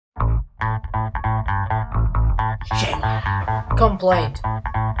Sham. Complaint.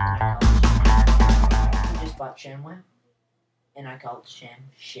 We just bought ShamWare, and I called Sham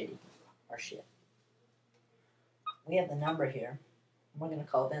shitty. Or shit. We have the number here. We're gonna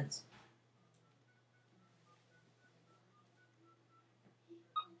call Vince.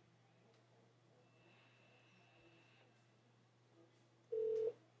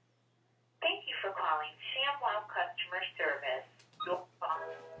 Thank you for calling ShamWow Customer Service.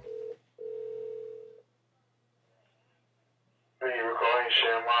 Thank you for calling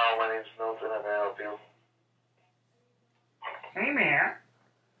ShamWow. My name's Milton. How may I help you? Hey, man.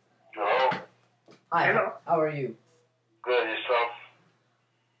 Hello? Hi. Hello. How are you? Good. Yourself?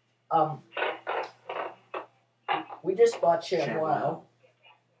 We just bought ShamWow, ShamWow.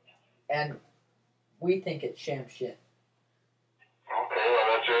 and we think it's sham shit. Okay, well,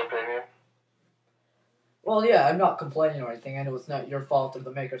 that's your opinion. Well, yeah, I'm not complaining or anything. I know it's not your fault or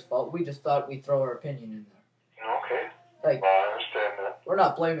the maker's fault. We just thought we'd throw our opinion in there. Okay. Like, Well, I understand that. we're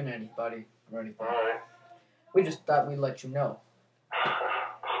not blaming anybody or anything. Alright. We just thought we'd let you know.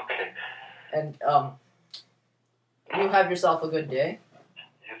 Okay. And, you have yourself a good day.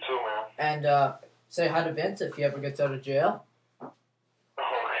 You too, man. And, say hi to Vince if he ever gets out of jail. Okay.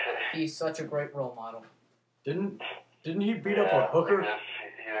 He's such a great role model. Didn't he beat up a hooker? Yes, he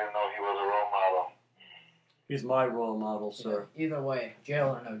didn't know he was a role model. He's my role model, sir. Yeah, either way, jail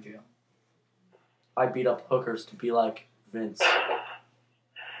or no jail. I beat up hookers to be like Vince. I'm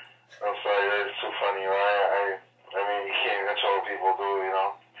sorry, that's too funny, right? I mean, you can't control what people do, you know?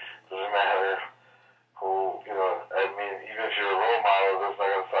 Doesn't matter who, you know, I mean, even if you're a role model, that's not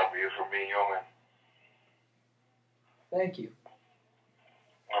going to stop you from being human. Thank you.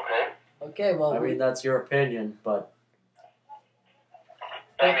 Okay? Okay, well, I mean, that's your opinion, but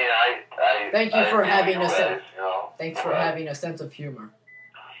I mean, Thank you for having a a sense, you know? thanks for having a sense of humor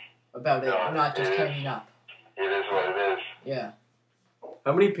about it, No, not just it is. hanging up. It is what it is. Yeah.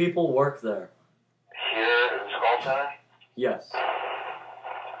 how many people work there? Here in the call center, Yes.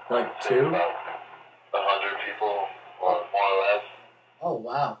 Like say 2? about 100 people, or more or less. Oh,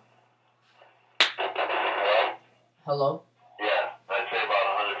 wow. Hello? Hello? Yeah, I'd say about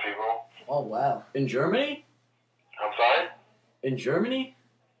 100 people. Oh, wow. In Germany? I'm sorry? In Germany?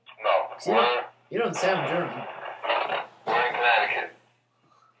 No, See? we're You don't sound German. in Connecticut.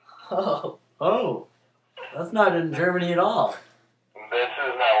 Oh. Oh, that's not in Germany at all. This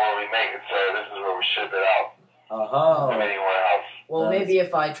is not where we make it, sir. This is where we ship it out. Oh. Anywhere else. Well, That's- maybe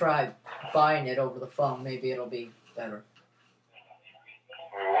if I try buying it over the phone, maybe it'll be better.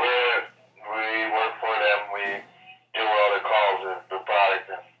 We work for them. We do all the calls and the product.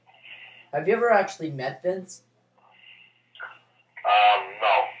 And, Have you ever actually met Vince?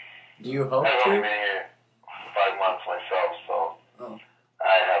 no. Do you hope I've only to? been here 5 months myself, so Oh.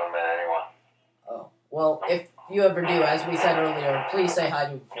 I haven't met anyone. Oh. Well, if you ever do, as we said earlier, please say hi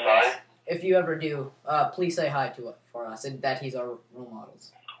to him for Sorry? us. If you ever do, please say hi to it for us, and that he's our role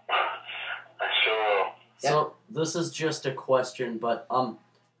models. I sure will. So, this is just a question, but,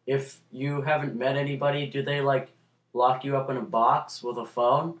 if you haven't met anybody, do they, like, lock you up in a box with a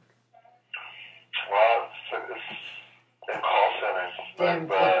phone? Well, it's a call center. Damn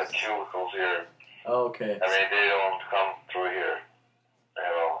But close. cubicles here. Okay. I mean, they don't come through here. You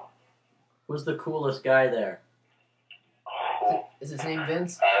know. Who's the coolest guy there? Who? Is his name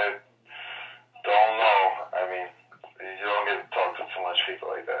Vince? I don't know. I mean, you don't get to talk to too much people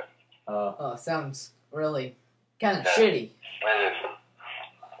like that. Oh, sounds really kind of Yeah. shitty. It is.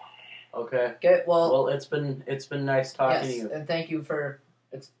 Okay. Okay, well, Well, it's been nice talking to yes, you. and thank you for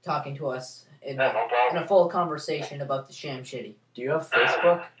talking to us in, Yeah, no in problem. a full conversation about the sham shitty. Do you have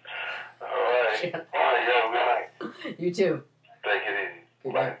Facebook? Alright. Yeah. Alright, you have a good night. You too. Take it easy.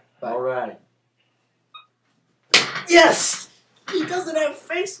 Good Bye. night. Bye. All right. Yes. He doesn't have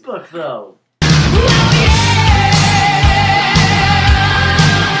Facebook though.